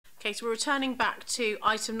Okay, so we're returning back to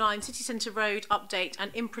item 9, City Centre Road update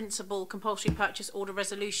and in principle compulsory purchase order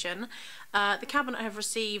resolution. The Cabinet have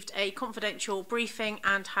received a confidential briefing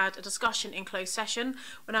and had a discussion in closed session.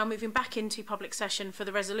 We're now moving back into public session for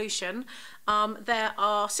the resolution. There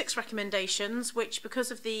are 6 recommendations, which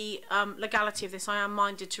because of the legality of this, I am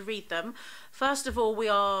minded to read them. First of all, we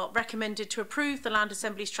are recommended to approve the Land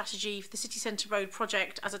Assembly strategy for the City Centre Road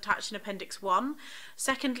project as attached in Appendix 1.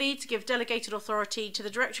 Secondly, to give delegated authority to the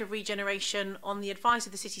Director of Regeneration on the advice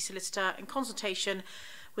of the City Solicitor in consultation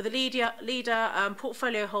with a leader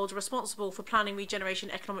portfolio holder responsible for planning,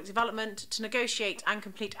 regeneration, economic development to negotiate and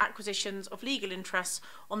complete acquisitions of legal interests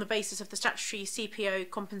on the basis of the statutory CPO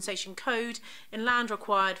compensation code in land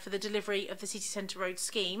required for the delivery of the City Centre Road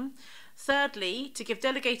scheme. Thirdly, to give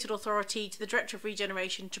delegated authority to the Director of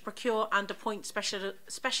Regeneration to procure and appoint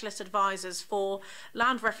specialist advisors for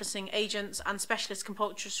land referencing agents and specialist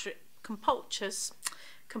compulsory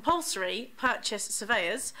purchase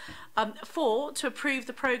surveyors. 4, to approve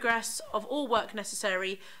the progress of all work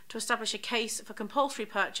necessary to establish a case for compulsory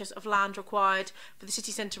purchase of land required for the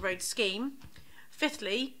City Centre Road scheme.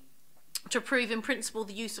 Fifthly, to approve in principle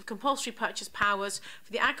the use of compulsory purchase powers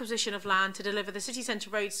for the acquisition of land to deliver the City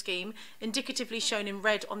Centre Road scheme, indicatively shown in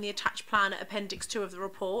red on the attached plan at Appendix 2 of the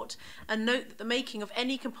report, and note that the making of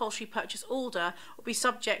any compulsory purchase order will be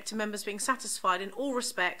subject to members being satisfied in all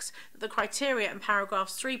respects that the criteria in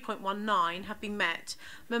paragraphs 3.19 have been met.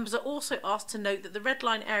 Members are also asked to note that the red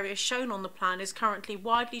line area shown on the plan is currently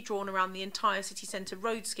widely drawn around the entire City Centre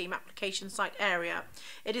Road scheme application site area.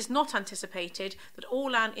 It is not anticipated that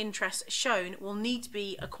all land interests shown will need to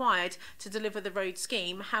be acquired to deliver the road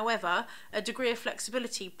scheme. However, a degree of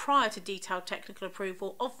flexibility prior to detailed technical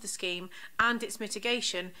approval of the scheme and its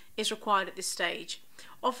mitigation is required at this stage.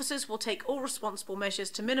 Officers will take all responsible measures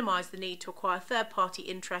to minimise the need to acquire third-party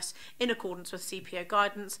interests in accordance with CPO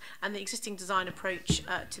guidance and the existing design approach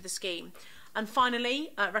to the scheme. And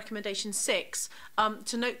finally, recommendation 6,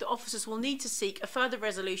 to note that officers will need to seek a further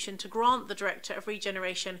resolution to grant the Director of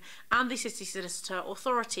Regeneration and the City Solicitor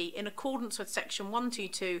authority in accordance with section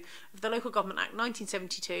 122 of the Local Government Act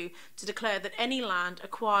 1972 to declare that any land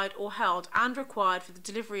acquired or held and required for the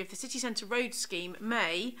delivery of the City Centre Road scheme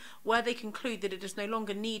may, where they conclude that it is no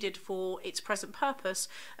longer needed for its present purpose,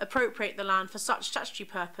 appropriate the land for such statutory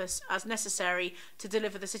purpose as necessary to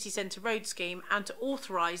deliver the City Centre Road scheme and to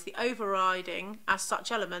authorise the override as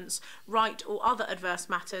such elements, right or other adverse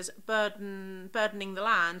matters burdening the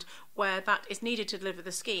land where that is needed to deliver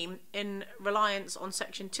the scheme in reliance on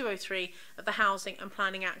section 203 of the Housing and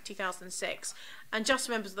Planning Act 2006. And just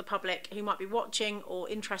members of the public who might be watching or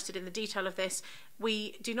interested in the detail of this,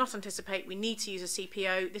 we do not anticipate we need to use a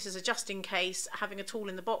CPO. This is a just in case, having a tool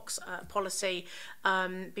in the box policy,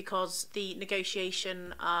 because the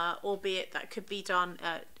negotiation, albeit that could be done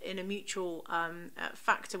in a mutual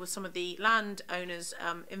factor with some of the landowners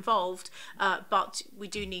involved, but we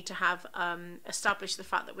do need to have established the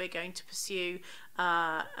fact that we're going to pursue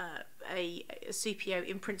a CPO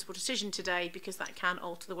in principle decision today, because that can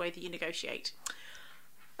alter the way that you negotiate.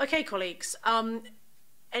 Okay, colleagues,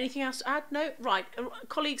 anything else to add? No? Right.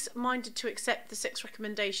 Colleagues minded to accept the 6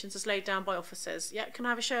 recommendations as laid down by officers? Yeah, can I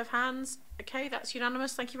have a show of hands? Okay, that's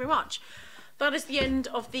unanimous. Thank you very much. That is the end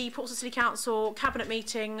of the Portsmouth City Council Cabinet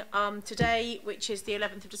meeting today, which is the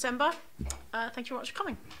 11th of December. Thank you very much for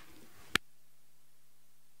coming.